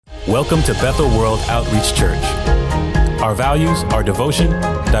Welcome to Bethel World Outreach Church. Our values are devotion,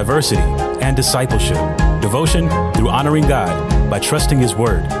 diversity, and discipleship. Devotion through honoring God by trusting His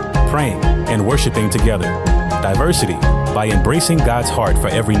Word, praying, and worshiping together. Diversity by embracing God's heart for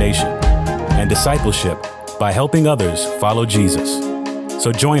every nation. And discipleship by helping others follow Jesus.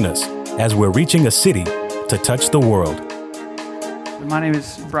 So join us as we're reaching a city to touch the world. My name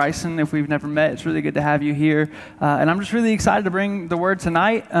is Bryson. If we've never met, it's really good to have you here. And I'm just really excited to bring the word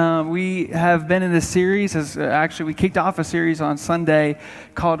tonight. We have been in this series, we kicked off a series on Sunday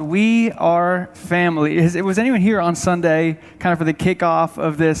called We Are Family. Was anyone here on Sunday kind of for the kickoff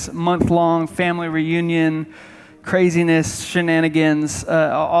of this month-long family reunion, craziness, shenanigans,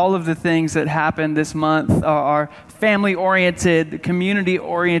 all of the things that happened this month are family-oriented,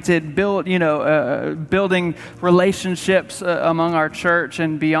 community-oriented, building relationships among our church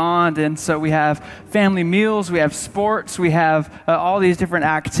and beyond. And so we have family meals, we have sports, we have all these different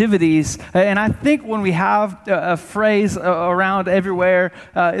activities. And I think when we have a phrase around everywhere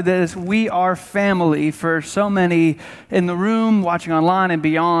that is, we are family, for so many in the room, watching online and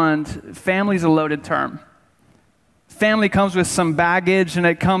beyond, family's a loaded term. Family comes with some baggage, and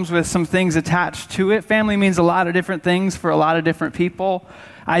it comes with some things attached to it. Family means a lot of different things for a lot of different people.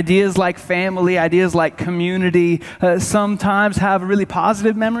 Ideas like family, ideas like community, sometimes have really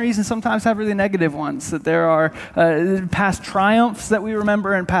positive memories and sometimes have really negative ones. That there are past triumphs that we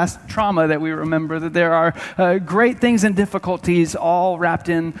remember and past trauma that we remember. That there are great things and difficulties all wrapped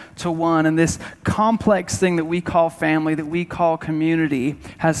into one. And this complex thing that we call family, that we call community,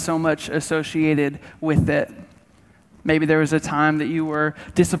 has so much associated with it. Maybe there was a time that you were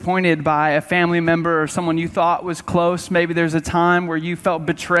disappointed by a family member or someone you thought was close. Maybe there's a time where you felt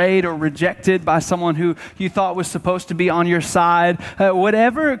betrayed or rejected by someone who you thought was supposed to be on your side.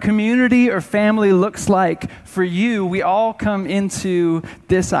 Whatever community or family looks like for you, we all come into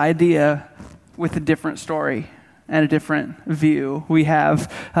this idea with a different story and a different view. We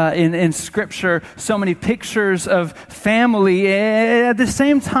have in Scripture so many pictures of family. At the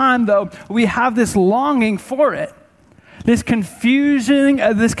same time, though, we have this longing for it. This confusing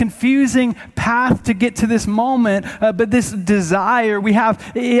path to get to this moment, but this desire, we have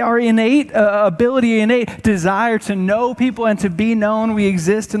our innate desire to know people and to be known. We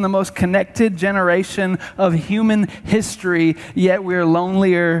exist in the most connected generation of human history, yet we're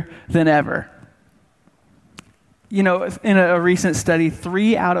lonelier than ever. You know, in a recent study,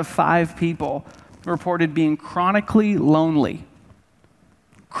 3 out of 5 people reported being chronically lonely.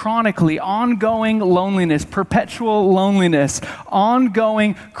 Chronically, ongoing loneliness, perpetual loneliness,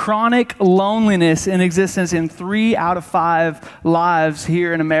 ongoing chronic loneliness in existence in 3 out of 5 lives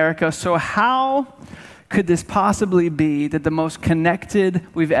here in America. So how could this possibly be that the most connected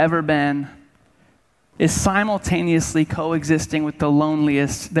we've ever been is simultaneously coexisting with the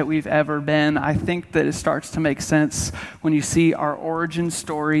loneliest that we've ever been? I think that it starts to make sense when you see our origin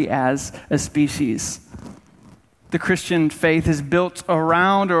story as a species. The Christian faith is built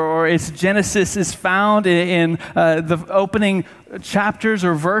around, or its genesis is found in the opening chapters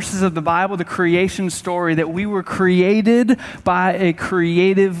or verses of the Bible, the creation story, that we were created by a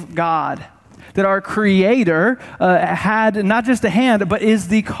creative God. That our Creator had not just a hand, but is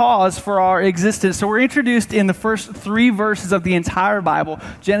the cause for our existence. So we're introduced in the first 3 verses of the entire Bible,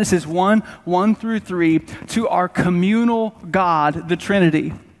 Genesis 1 through 3, to our communal God, the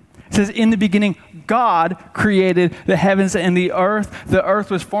Trinity. It says, in the beginning, God created the heavens and the earth. The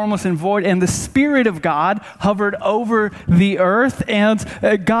earth was formless and void, and the Spirit of God hovered over the earth. And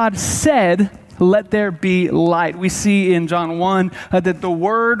God said, let there be light. We see in John 1 that the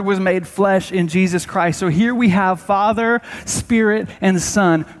Word was made flesh in Jesus Christ. So here we have Father, Spirit, and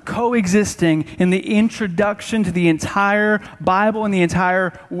Son coexisting in the introduction to the entire Bible and the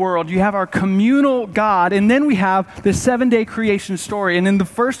entire world. You have our communal God, and then we have the 7-day creation story. And in the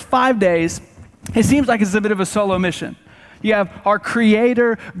first 5 days, it seems like it's a bit of a solo mission. You have our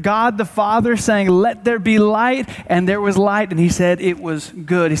Creator, God the Father, saying, let there be light, and there was light, and He said it was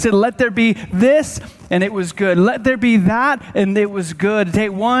good. He said, let there be this, and it was good. Let there be that, and it was good. Day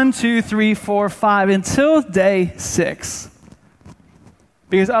 1, 2, 3, 4, 5, until day 6.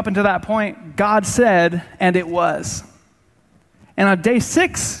 Because up until that point, God said, and it was. And on day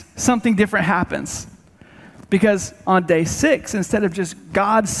 6, something different happens. Because on day 6, instead of just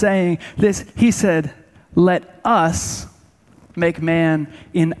God saying this, He said, let us make man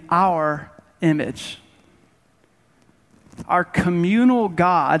in our image. Our communal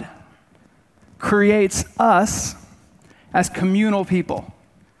God creates us as communal people.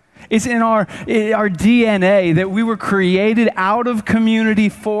 It's in our DNA that we were created out of community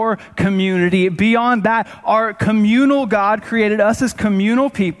for community. Beyond that, our communal God created us as communal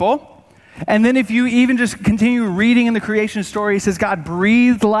people. And then if you even just continue reading in the creation story, it says God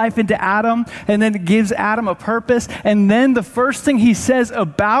breathed life into Adam and then gives Adam a purpose. And then the first thing he says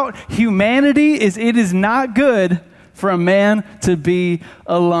about humanity is it is not good for a man to be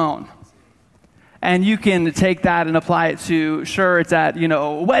alone. And you can take that and apply it to, sure, it's at,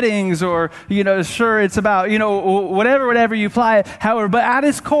 weddings or, sure, it's about, whatever you apply it. However, but at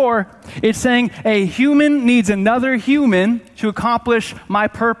its core, it's saying a human needs another human to accomplish my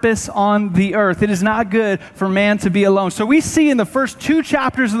purpose on the earth. It is not good for man to be alone. So we see in the first 2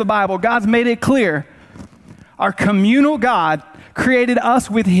 chapters of the Bible, God's made it clear. Our communal God created us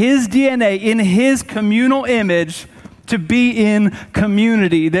with his DNA in his communal image to be in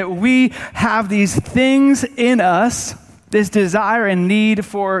community, that we have these things in us, this desire and need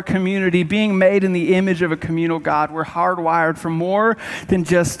for community, being made in the image of a communal God. We're hardwired for more than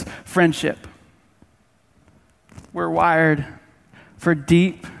just friendship. We're wired for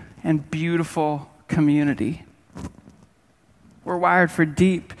deep and beautiful community. We're wired for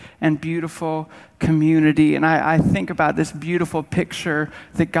deep and beautiful community. And I think about this beautiful picture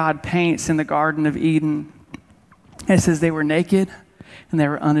that God paints in the Garden of Eden. It says they were naked and they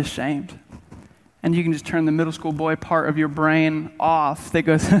were unashamed. And you can just turn the middle school boy part of your brain off that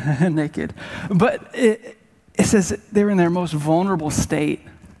goes naked. But it says they were in their most vulnerable state.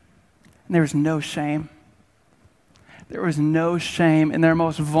 And there was no shame. There was no shame in their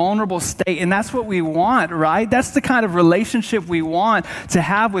most vulnerable state. And that's what we want, right? That's the kind of relationship we want to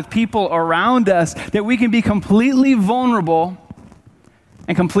have with people around us, that we can be completely vulnerable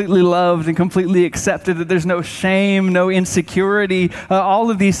and completely loved and completely accepted, that there's no shame, no insecurity,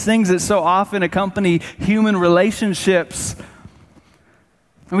 all of these things that so often accompany human relationships.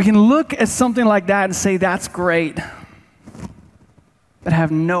 And we can look at something like that and say, that's great, but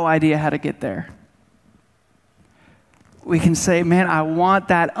have no idea how to get there. We can say, man, I want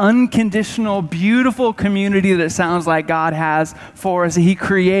that unconditional, beautiful community that it sounds like God has for us, that he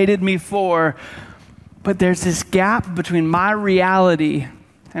created me for. But there's this gap between my reality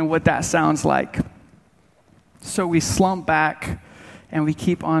and what that sounds like. So we slump back and we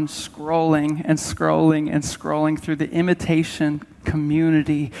keep on scrolling and scrolling and scrolling through the imitation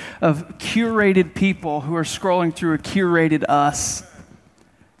community of curated people who are scrolling through a curated us.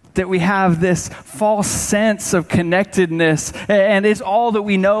 That we have this false sense of connectedness, and it's all that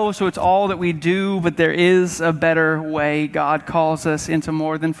we know, so it's all that we do, but there is a better way. God calls us into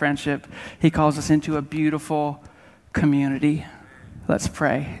more than friendship. He calls us into a beautiful community. Let's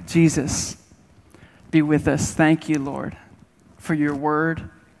pray. Jesus, be with us. Thank you, Lord, for your word.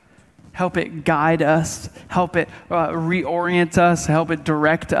 Help it guide us. Help it reorient us. Help it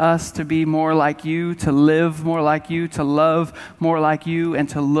direct us to be more like you, to live more like you, to love more like you, and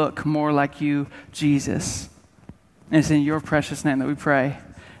to look more like you, Jesus. And it's in your precious name that we pray.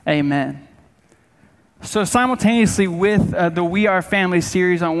 Amen. So simultaneously with the We Are Family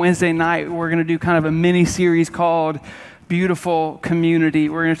series on Wednesday night, we're going to do kind of a mini series called Beautiful Community.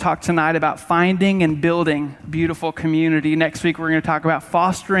 We're going to talk tonight about finding and building beautiful community. Next week, we're going to talk about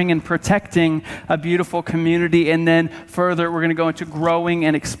fostering and protecting a beautiful community. And then further, we're going to go into growing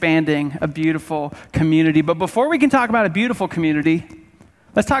and expanding a beautiful community. But before we can talk about a beautiful community,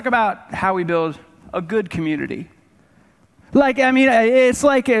 let's talk about how we build a good community. It's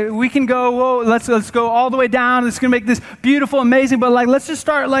like we can go, whoa, let's go all the way down. It's going to make this beautiful, amazing. But let's just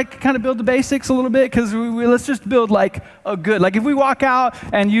start kind of build the basics a little bit, because let's just build a good. If we walk out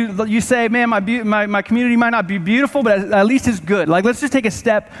and you say, man, my community might not be beautiful, but at least it's good. Let's just take a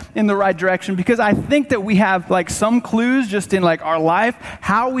step in the right direction, because I think that we have some clues just in our life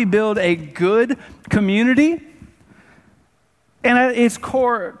how we build a good community. And at its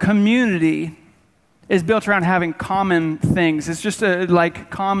core, community is built around having common things. It's just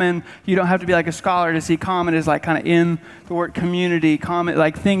common. You don't have to be a scholar to see common is kind of in the word community,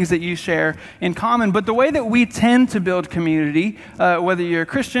 common, things that you share in common. But the way that we tend to build community, whether you're a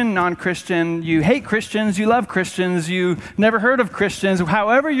Christian, non-Christian, you hate Christians, you love Christians, you never heard of Christians,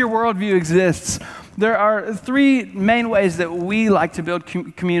 however your worldview exists, there are 3 main ways that we like to build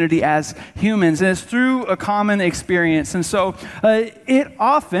community as humans, and it's through a common experience. And so it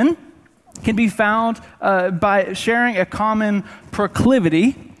often can be found by sharing a common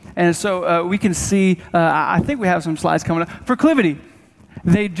proclivity. And so we can see, I think we have some slides coming up. Proclivity.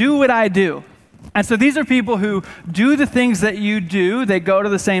 They do what I do. And so these are people who do the things that you do. They go to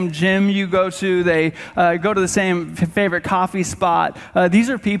the same gym you go to. They go to the same favorite coffee spot. These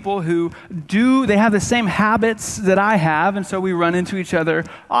are people who they have the same habits that I have, and so we run into each other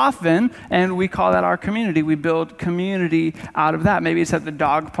often, and we call that our community. We build community out of that. Maybe it's at the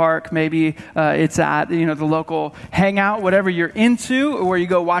dog park. Maybe it's at the local hangout, whatever you're into, where you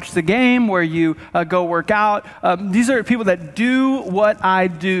go watch the game, where you go work out. These are people that do what I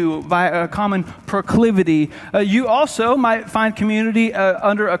do by a common proclivity. You also might find community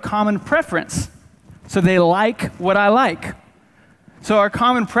under a common preference. So they like what I like. So our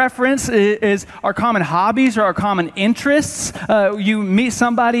common preference is our common hobbies or our common interests. You meet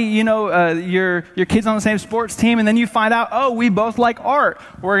somebody, your kid's on the same sports team, and then you find out, oh, we both like art.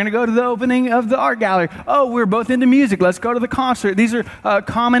 We're going to go to the opening of the art gallery. Oh, we're both into music. Let's go to the concert. These are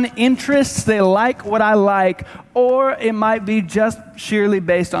common interests. They like what I like. Or it might be just sheerly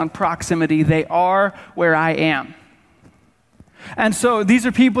based on proximity. They are where I am. And so these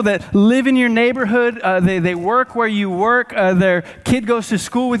are people that live in your neighborhood. They work where you work. Their kid goes to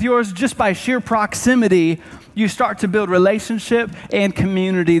school with yours. Just by sheer proximity, you start to build relationship and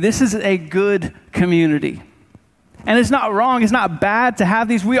community. This is a good community. And it's not wrong. It's not bad to have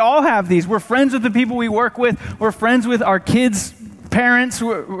these. We all have these. We're friends with the people we work with. We're friends with our kids' parents.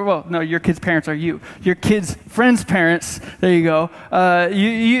 Well, no, your kids' parents are you. Your kids' friends' parents. There you go.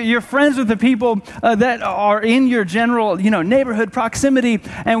 You're friends with the people that are in your general, neighborhood proximity.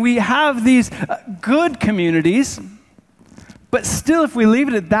 And we have these good communities. But still, if we leave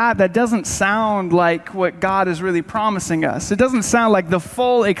it at that doesn't sound like what God is really promising us. It doesn't sound like the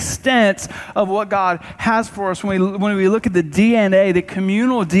full extent of what God has for us. When we look at the DNA, the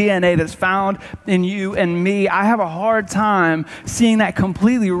communal DNA that's found in you and me, I have a hard time seeing that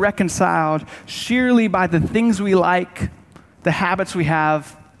completely reconciled sheerly by the things we like, the habits we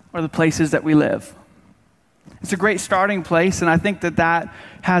have, or the places that we live. It's a great starting place, and I think that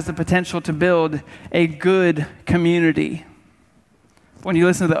has the potential to build a good community. When you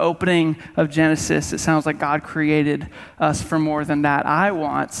listen to the opening of Genesis, it sounds like God created us for more than that. I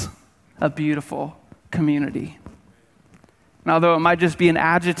want a beautiful community. And although it might just be an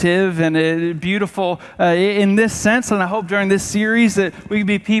adjective and beautiful in this sense, and I hope during this series that we can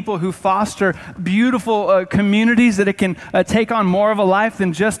be people who foster beautiful communities, that it can take on more of a life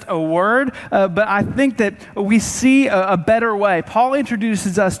than just a word. But I think that we see a better way. Paul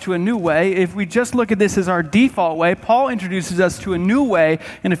introduces us to a new way. If we just look at this as our default way, Paul introduces us to a new way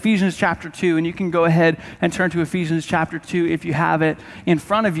in Ephesians chapter 2. And you can go ahead and turn to Ephesians chapter 2 if you have it in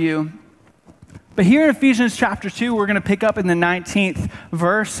front of you. But here in Ephesians chapter 2, we're going to pick up in the 19th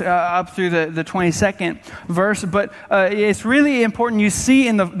verse up through the 22nd verse. But it's really important. You see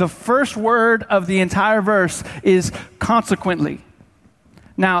in the first word of the entire verse is consequently.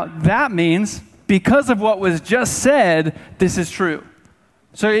 Now, that means because of what was just said, this is true.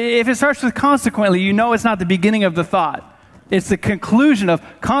 So if it starts with consequently, you know it's not the beginning of the thought. It's the conclusion of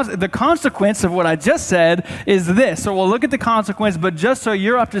the consequence of what I just said is this. So we'll look at the consequence, but just so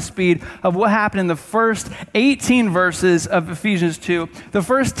you're up to speed of what happened in the first 18 verses of Ephesians 2, the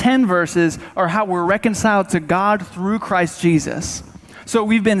first 10 verses are how we're reconciled to God through Christ Jesus. So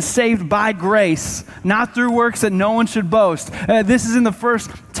we've been saved by grace, not through works that no one should boast. This is in the first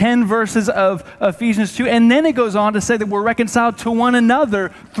 10 verses of Ephesians 2. And then it goes on to say that we're reconciled to one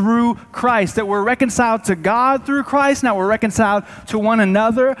another through Christ, that we're reconciled to God through Christ. Now we're reconciled to one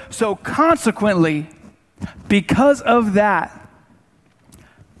another. So consequently, because of that,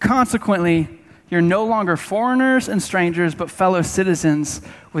 you're no longer foreigners and strangers, but fellow citizens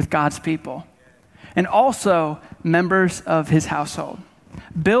with God's people, and also members of his household,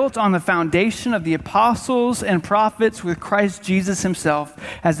 built on the foundation of the apostles and prophets, with Christ Jesus himself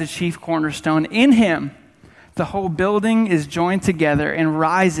as the chief cornerstone. In him, the whole building is joined together and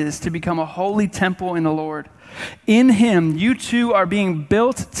rises to become a holy temple in the Lord. In him, you two are being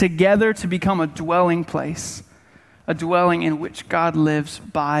built together to become a dwelling place, a dwelling in which God lives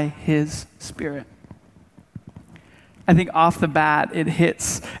by his Spirit. I think off the bat, it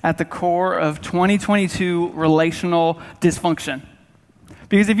hits at the core of 2022 relational dysfunction.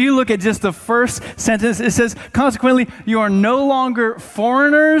 Because if you look at just the first sentence, it says, consequently, you are no longer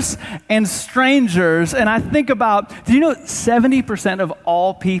foreigners and strangers. And I think about, do you know 70% of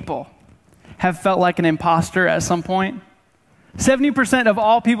all people have felt like an imposter at some point? 70% of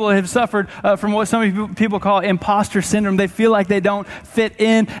all people have suffered from what some people call imposter syndrome. They feel like they don't fit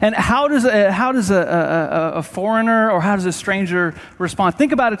in. And how does a foreigner or how does a stranger respond?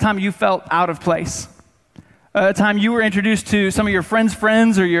 Think about a time you felt out of place. A time you were introduced to some of your friends'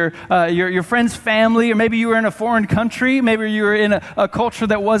 friends or your friend's family, or maybe you were in a foreign country, maybe you were in a culture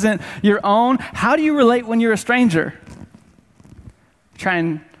that wasn't your own. How do you relate when you're a stranger? Try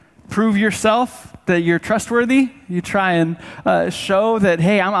and prove yourself that you're trustworthy. You try and show that,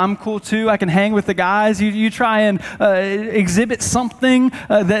 hey, I'm cool too. I can hang with the guys. You try and exhibit something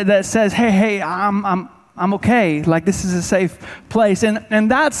that says, hey, I'm okay. Like, this is a safe place.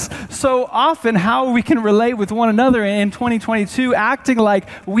 And that's so often how we can relate with one another in 2022, acting like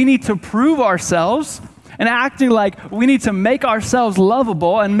we need to prove ourselves and acting like we need to make ourselves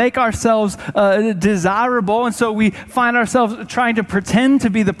lovable and make ourselves desirable. And so we find ourselves trying to pretend to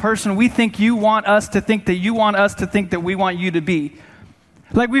be the person we think you want us to think that you want us to think that we want you to be.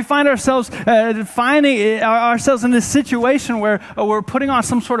 Like, we find ourselves finding ourselves in this situation where we're putting on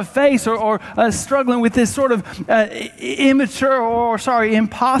some sort of face or struggling with this sort of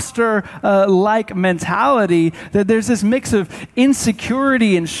imposter-like mentality, that there's this mix of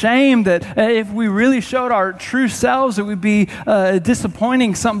insecurity and shame that if we really showed our true selves, it would be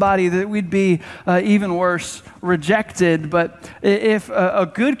disappointing somebody, that we'd be even worse, rejected. But if a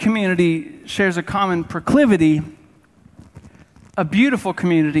good community shares a common proclivity, a beautiful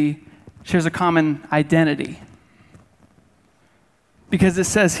community shares a common identity. Because it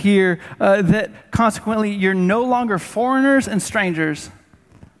says here that consequently you're no longer foreigners and strangers,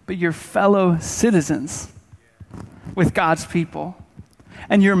 but you're fellow citizens with God's people.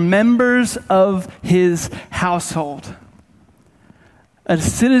 And you're members of his household. A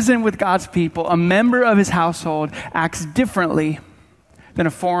citizen with God's people, a member of his household, acts differently than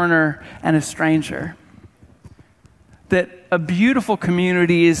a foreigner and a stranger. That a beautiful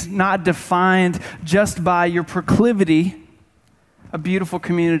community is not defined just by your proclivity. A beautiful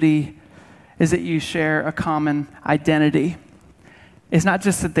community is that you share a common identity. It's not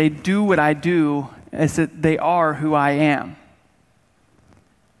just that they do what I do, it's that they are who I am.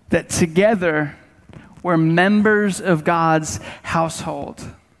 That together we're members of God's household.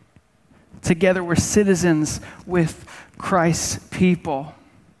 Together we're citizens with Christ's people.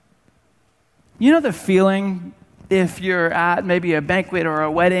 You know the feeling if you're at maybe a banquet or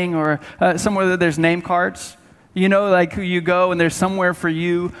a wedding or somewhere that there's name cards? You know, like you go and there's somewhere for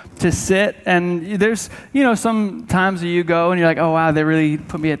you to sit, and there's, some times you go and you're like, oh wow, they really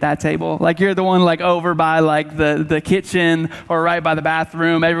put me at that table. Like, you're the one like over by like the kitchen or right by the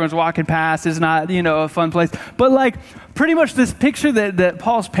bathroom. Everyone's walking past. It's not, a fun place. But like, pretty much this picture that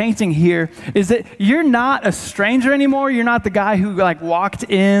Paul's painting here is that you're not a stranger anymore. You're not the guy who like walked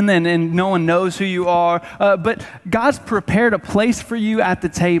in and no one knows who you are. But God's prepared a place for you at the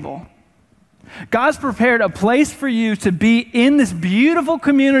table. God's prepared a place for you to be in this beautiful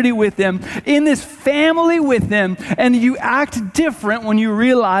community with him, in this family with him, and you act different when you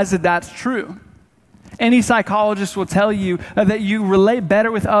realize that that's true. Any psychologist will tell you that you relate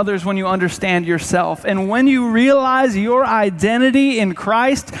better with others when you understand yourself. And when you realize your identity in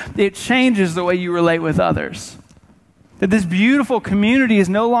Christ, it changes the way you relate with others. That this beautiful community is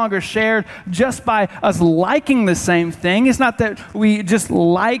no longer shared just by us liking the same thing. It's not that we just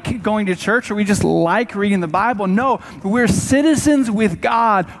like going to church or we just like reading the Bible. No, we're citizens with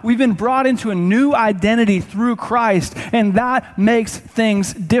God. We've been brought into a new identity through Christ, and that makes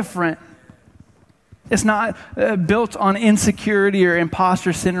things different. It's not built on insecurity or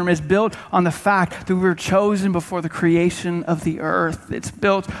imposter syndrome. It's built on the fact that we were chosen before the creation of the earth. It's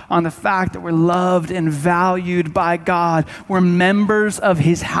built on the fact that we're loved and valued by God. We're members of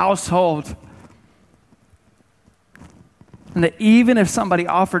his household. And that even if somebody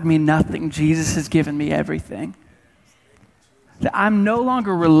offered me nothing, Jesus has given me everything. That I'm no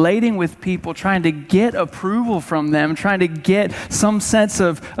longer relating with people trying to get approval from them, trying to get some sense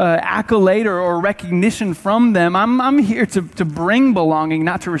of accolade or recognition from them. I'm here to bring belonging,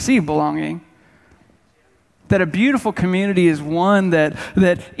 not to receive belonging. That a beautiful community is one that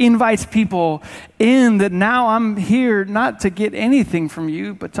invites people in, that now I'm here not to get anything from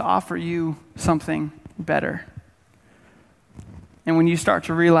you, but to offer you something better. And when you start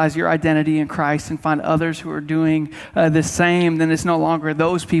to realize your identity in Christ and find others who are doing the same, then it's no longer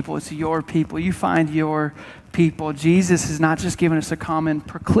those people, it's your people. You find your people. Jesus has not just given us a common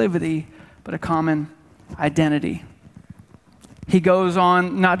proclivity, but a common identity. He goes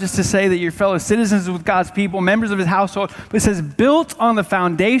on not just to say that you're fellow citizens with God's people, members of his household, but it says, built on the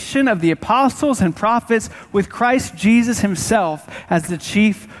foundation of the apostles and prophets with Christ Jesus himself as the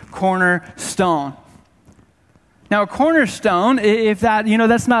chief cornerstone. Now, a cornerstone, if that,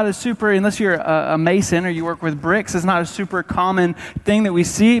 that's not a super, unless you're a mason or you work with bricks, it's not a super common thing that we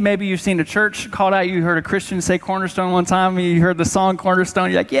see. Maybe you've seen a church called out, you heard a Christian say cornerstone one time, you heard the song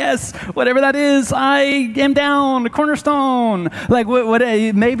Cornerstone, you're like, yes, whatever that is, I am down, a cornerstone. Like,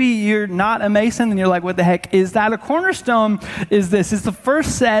 maybe you're not a mason and you're like, what the heck is that? A cornerstone is this. It's the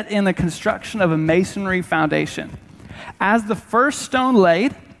first set in the construction of a masonry foundation. As the first stone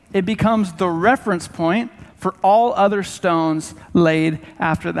laid, it becomes the reference point for all other stones laid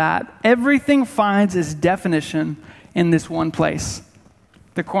after that. Everything finds its definition in this one place,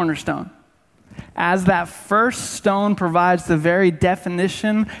 the cornerstone. As that first stone provides the very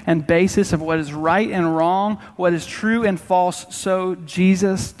definition and basis of what is right and wrong, what is true and false, so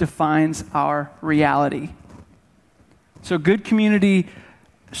Jesus defines our reality. So good community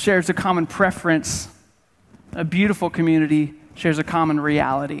shares a common preference. A beautiful community shares a common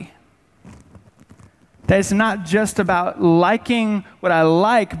reality. That it's not just about liking what I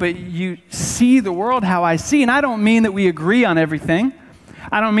like, but you see the world how I see. And I don't mean that we agree on everything.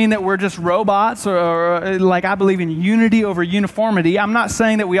 I don't mean that we're just robots or like I believe in unity over uniformity. I'm not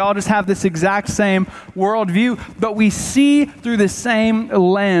saying that we all just have this exact same worldview, but we see through the same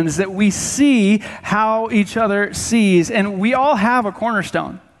lens, that we see how each other sees. And we all have a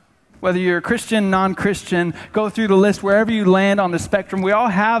cornerstone. Whether you're a Christian, non-Christian, go through the list, wherever you land on the spectrum, we all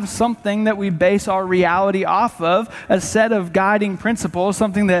have something that we base our reality off of, a set of guiding principles,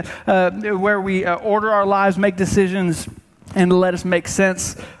 something that where we order our lives, make decisions, and let us make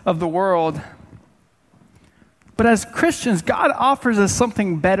sense of the world. But as Christians, God offers us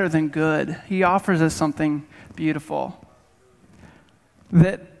something better than good. He offers us something beautiful.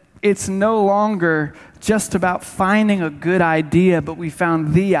 That it's no longer just about finding a good idea, but we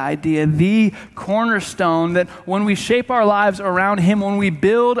found the idea, the cornerstone, that when we shape our lives around Him, when we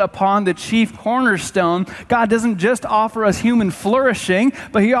build upon the chief cornerstone, God doesn't just offer us human flourishing,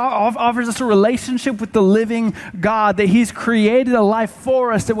 but He offers us a relationship with the living God, that He's created a life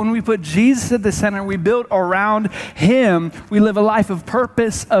for us, that when we put Jesus at the center, we build around Him, we live a life of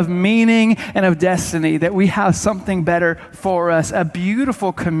purpose, of meaning, and of destiny, that we have something better for us, a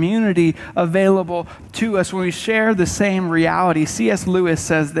beautiful community available to us when we share the same reality. C.S. Lewis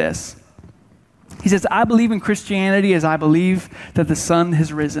says this. He says, I believe in Christianity as I believe that the sun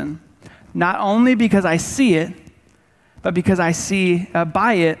has risen, not only because I see it, but because I see,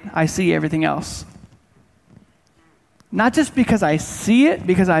 by it, I see everything else. Not just because I see it,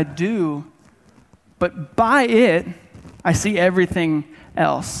 because I do, but by it, I see everything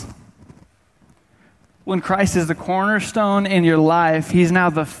else. When Christ is the cornerstone in your life, He's now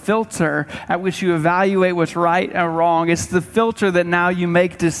the filter at which you evaluate what's right and wrong. It's the filter that now you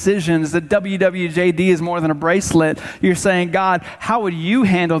make decisions. The WWJD is more than a bracelet. You're saying, God, how would you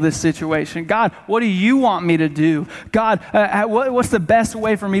handle this situation? God, what do you want me to do? God, what's the best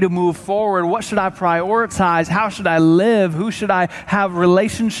way for me to move forward? What should I prioritize? How should I live? Who should I have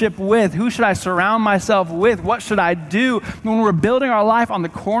relationship with? Who should I surround myself with? What should I do? When we're building our life on the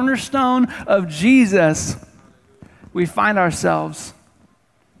cornerstone of Jesus, we find ourselves,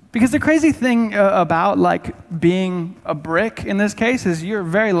 because the crazy thing about like being a brick in this case is you're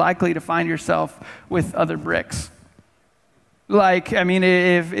very likely to find yourself with other bricks. Like, I mean,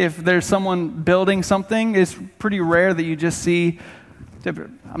 if there's someone building something, it's pretty rare that you just see,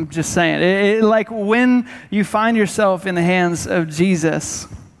 I'm just saying, like when you find yourself in the hands of Jesus,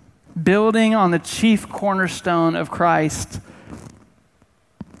 building on the chief cornerstone of Christ,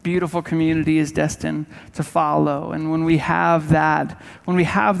 beautiful community is destined to follow. And when we have that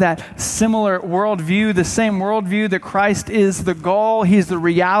similar worldview, the same worldview that Christ is the goal, He's the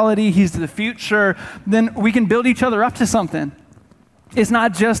reality, He's the future, then we can build each other up to something. It's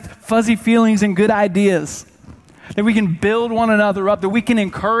not just fuzzy feelings and good ideas. That we can build one another up, that we can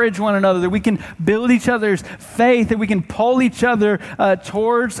encourage one another, that we can build each other's faith, that we can pull each other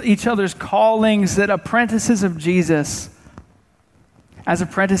towards each other's callings, that apprentices of Jesus, as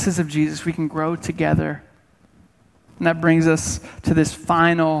apprentices of Jesus, we can grow together. And that brings us to this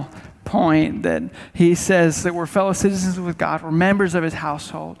final point that He says that we're fellow citizens with God, we're members of His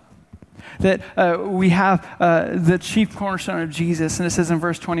household, that we have the chief cornerstone of Jesus. And it says in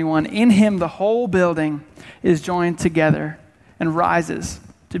verse 21, in Him the whole building is joined together and rises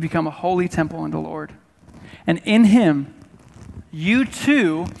to become a holy temple in the Lord. And in Him, you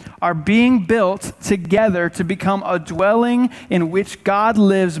too are being built together to become a dwelling in which God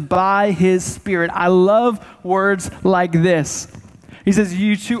lives by His Spirit. I love words like this. He says,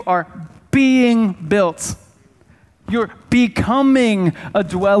 you two are being built. You're becoming a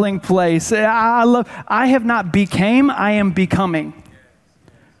dwelling place. I have not became, I am becoming.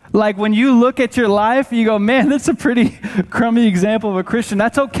 Like when you look at your life, you go, man, that's a pretty crummy example of a Christian.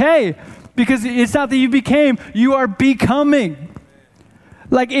 That's okay, because it's not that you became, you are becoming.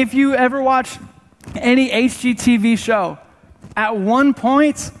 Like if you ever watch any HGTV show, at one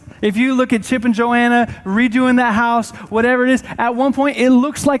point, if you look at Chip and Joanna redoing that house, whatever it is, at one point it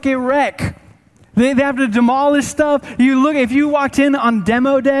looks like a wreck. They have to demolish stuff. If you walked in on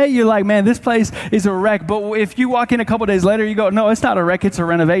demo day, you're like, man, this place is a wreck. But if you walk in a couple days later, you go, no, it's not a wreck, it's a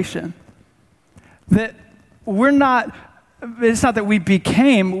renovation. It's not that we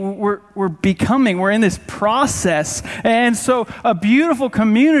became, we're becoming. We're in this process. And so a beautiful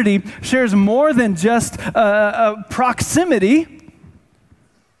community shares more than just a proximity.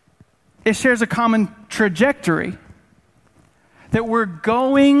 It shares a common trajectory. That we're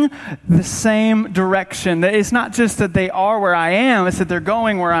going the same direction. That it's not just that they are where I am, it's that they're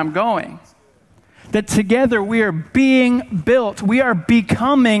going where I'm going. That together we are being built. We are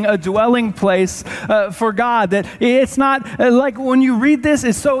becoming a dwelling place for God. That it's not like when you read this,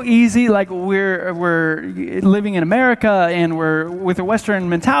 it's so easy. Like we're living in America and we're with a Western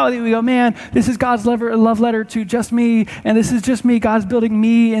mentality. We go, man, this is God's love letter to just me, and this is just me. God's building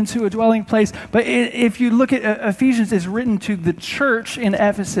me into a dwelling place. But if you look at Ephesians, it's written to the church in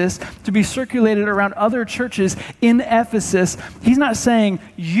Ephesus to be circulated around other churches in Ephesus. He's not saying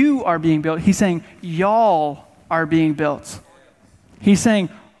you are being built. He's saying y'all are being built. He's saying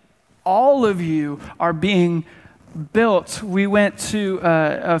all of you are being built. We went to,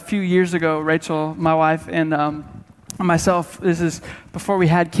 a few years ago, Rachel, my wife, and myself, this is before we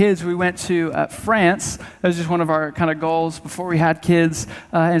had kids, we went to France. That was just one of our kind of goals before we had kids.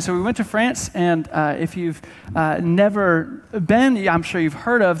 And so we went to France, and if you've never been, I'm sure you've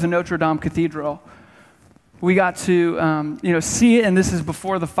heard of the Notre Dame Cathedral. We got to see it, and this is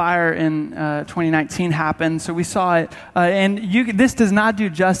before the fire in 2019 happened. So we saw it, and this does not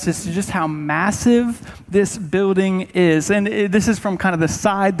do justice to just how massive this building is. And this is from kind of the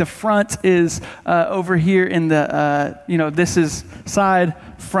side. The front is over here in the this is side,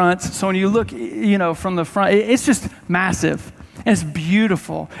 front. So when you look, from the front, it's just massive. And it's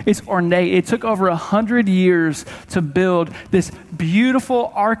beautiful. It's ornate. It took over 100 years to build this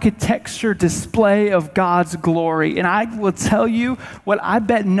beautiful architecture display of God's glory. And I will tell you what I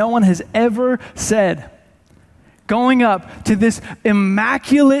bet no one has ever said. Going up to this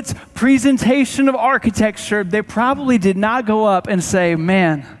immaculate presentation of architecture, they probably did not go up and say,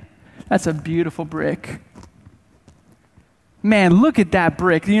 man, that's a beautiful brick. Man, look at that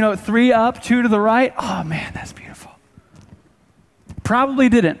brick. 3 up, 2 to the right. Oh, man, that's beautiful. Probably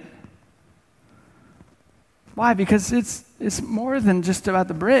didn't. Why? Because it's more than just about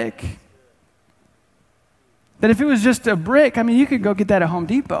the brick. That if it was just a brick, you could go get that at Home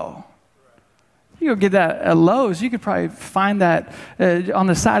Depot. You go get that at Lowe's. You could probably find that on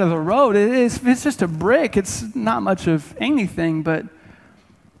the side of the road. It's just a brick. It's not much of anything. But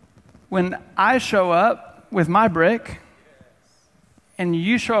when I show up with my brick, and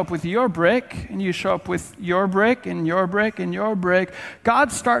you show up with your brick, and you show up with your brick, and your brick, and your brick,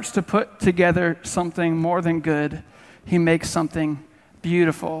 God starts to put together something more than good. He makes something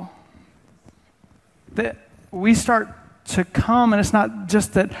beautiful. That we start to come, and it's not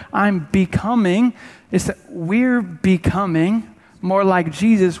just that I'm becoming, it's that we're becoming more like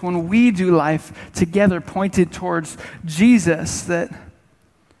Jesus when we do life together pointed towards Jesus, that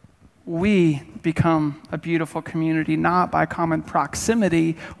we become a beautiful community, not by common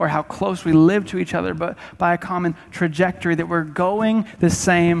proximity or how close we live to each other, but by a common trajectory, that we're going the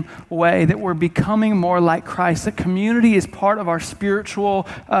same way, that we're becoming more like Christ. That community is part of our spiritual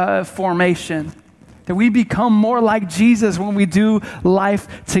formation. That we become more like Jesus when we do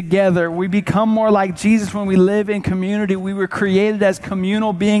life together. We become more like Jesus when we live in community. We were created as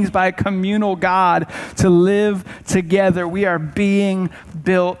communal beings by a communal God to live together. We are being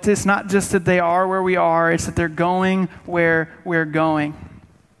built. It's not just that they are where we are, it's that they're going where we're going.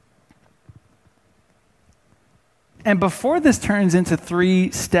 And before this turns into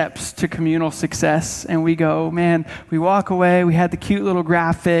 3 steps to communal success, and we go, man, we walk away, we had the cute little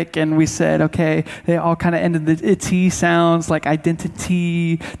graphic, and we said, okay, they all kind of ended the T sounds, like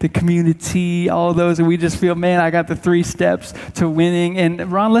identity, the community, all of those, and we just feel, man, I got the 3 steps to winning.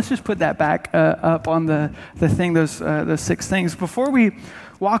 And Ron, let's just put that back up on the thing, those 6 things. Before we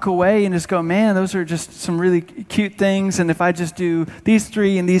walk away and just go, man, those are just some really cute things, and if I just do these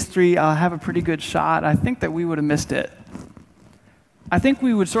 3 and these 3, I'll have a pretty good shot, I think that we would have missed it. I think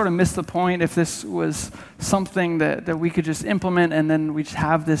we would sort of miss the point if this was something that we could just implement and then we just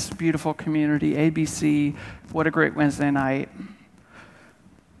have this beautiful community, ABC, what a great Wednesday night.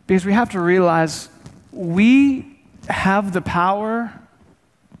 Because we have to realize we have the power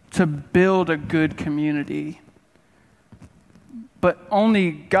to build a good community. But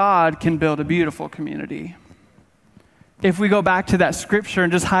only God can build a beautiful community. If we go back to that scripture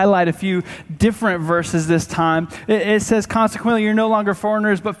and just highlight a few different verses this time, it says, consequently, you're no longer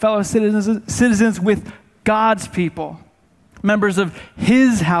foreigners, but fellow citizens with God's people, members of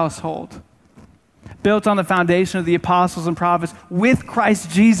his household, built on the foundation of the apostles and prophets, with Christ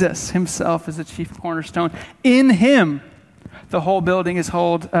Jesus himself as the chief cornerstone. In him, the whole building is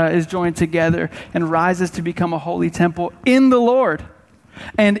joined together and rises to become a holy temple in the Lord.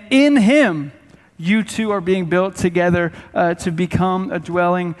 And in him, you two are being built together to become a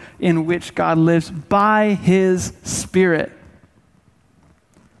dwelling in which God lives by his Spirit.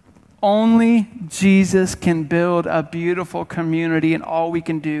 Only Jesus can build a beautiful community, and all we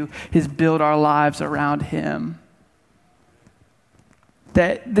can do is build our lives around him.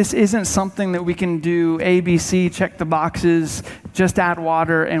 That this isn't something that we can do ABC, check the boxes, just add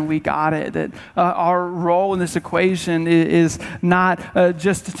water and we got it. That our role in this equation is not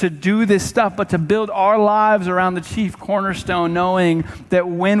just to do this stuff, but to build our lives around the chief cornerstone, knowing that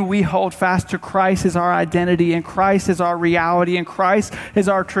when we hold fast to Christ as our identity and Christ is our reality and Christ is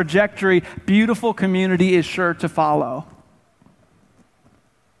our trajectory, beautiful community is sure to follow.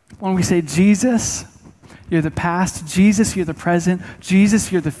 When we say, Jesus, you're the past. Jesus, you're the present. Jesus,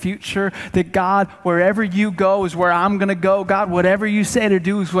 you're the future. That God, wherever you go is where I'm going to go. God, whatever you say to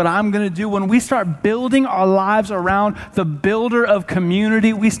do is what I'm going to do. When we start building our lives around the builder of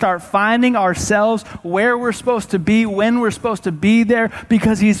community, we start finding ourselves where we're supposed to be, when we're supposed to be there,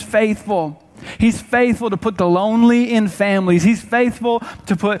 because he's faithful. He's faithful to put the lonely in families. He's faithful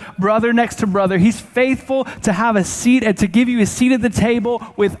to put brother next to brother. He's faithful to have a seat and to give you a seat at the table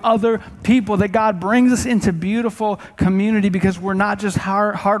with other people. That God brings us into beautiful community because we're not just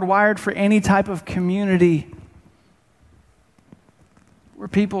hardwired for any type of community. We're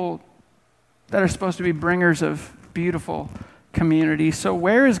people that are supposed to be bringers of beautiful community. So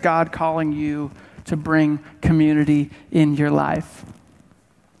where is God calling you to bring community in your life?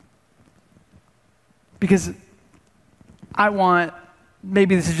 Because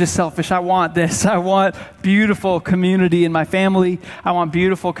maybe this is just selfish, I want this. I want beautiful community in my family. I want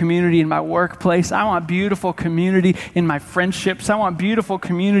beautiful community in my workplace. I want beautiful community in my friendships. I want beautiful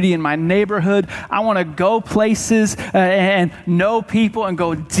community in my neighborhood. I want to go places and know people and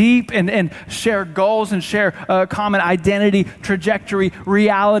go deep and share goals and share common identity, trajectory,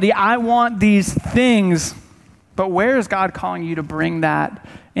 reality. I want these things, but where is God calling you to bring that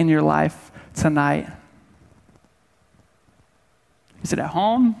in your life tonight? Is it at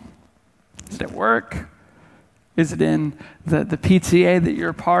home? Is it at work? Is it in the PTA that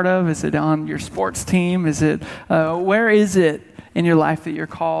you're a part of? Is it on your sports team? Where is it in your life that you're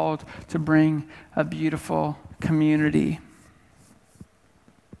called to bring a beautiful community?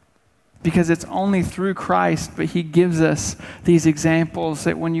 Because it's only through Christ, but he gives us these examples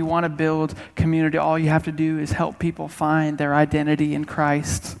that when you want to build community, all you have to do is help people find their identity in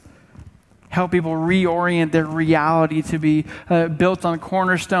Christ. Help people reorient their reality to be built on the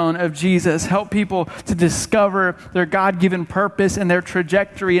cornerstone of Jesus. Help people to discover their God-given purpose and their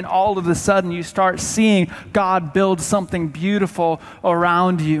trajectory, and all of a sudden you start seeing God build something beautiful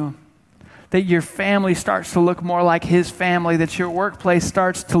around you. That your family starts to look more like his family, that your workplace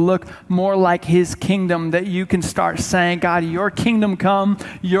starts to look more like his kingdom, that you can start saying, God, your kingdom come,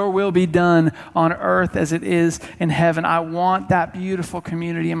 your will be done on earth as it is in heaven. I want that beautiful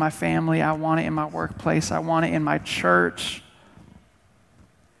community in my family. I want it in my workplace. I want it in my church.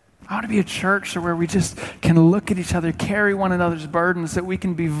 I want to be a church where we just can look at each other, carry one another's burdens, that we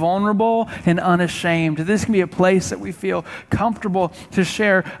can be vulnerable and unashamed. This can be a place that we feel comfortable to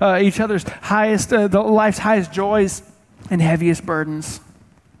share each other's life's highest joys and heaviest burdens.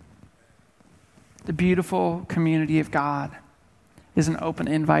 The beautiful community of God is an open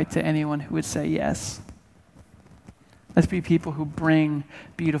invite to anyone who would say yes. Let's be people who bring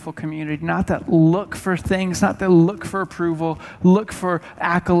beautiful community, not that look for things, not that look for approval, look for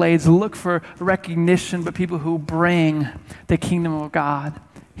accolades, look for recognition, but people who bring the kingdom of God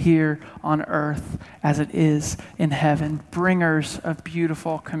here on earth as it is in heaven. Bringers of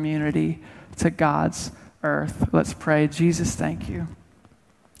beautiful community to God's earth. Let's pray. Jesus, thank you.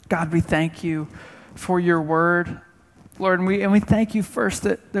 God, we thank you for your word, Lord, and we thank you first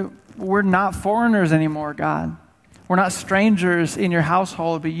that we're not foreigners anymore, God. We're not strangers in your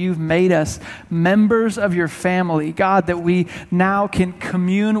household, but you've made us members of your family. God, that we now can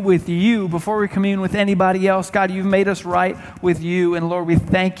commune with you before we commune with anybody else. God, you've made us right with you, and Lord, we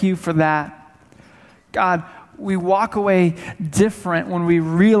thank you for that. God, we walk away different when we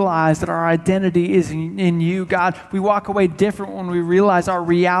realize that our identity is in you, God. We walk away different when we realize our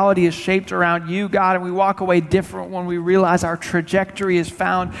reality is shaped around you, God. And we walk away different when we realize our trajectory is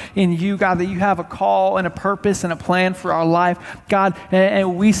found in you, God, that you have a call and a purpose and a plan for our life, God.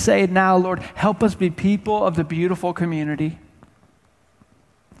 And we say now, Lord, help us be people of the beautiful community.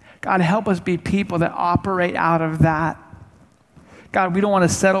 God, help us be people that operate out of that. God, we don't want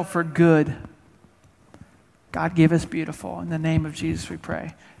to settle for good. God, give us beautiful. In the name of Jesus we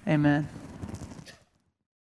pray. Amen.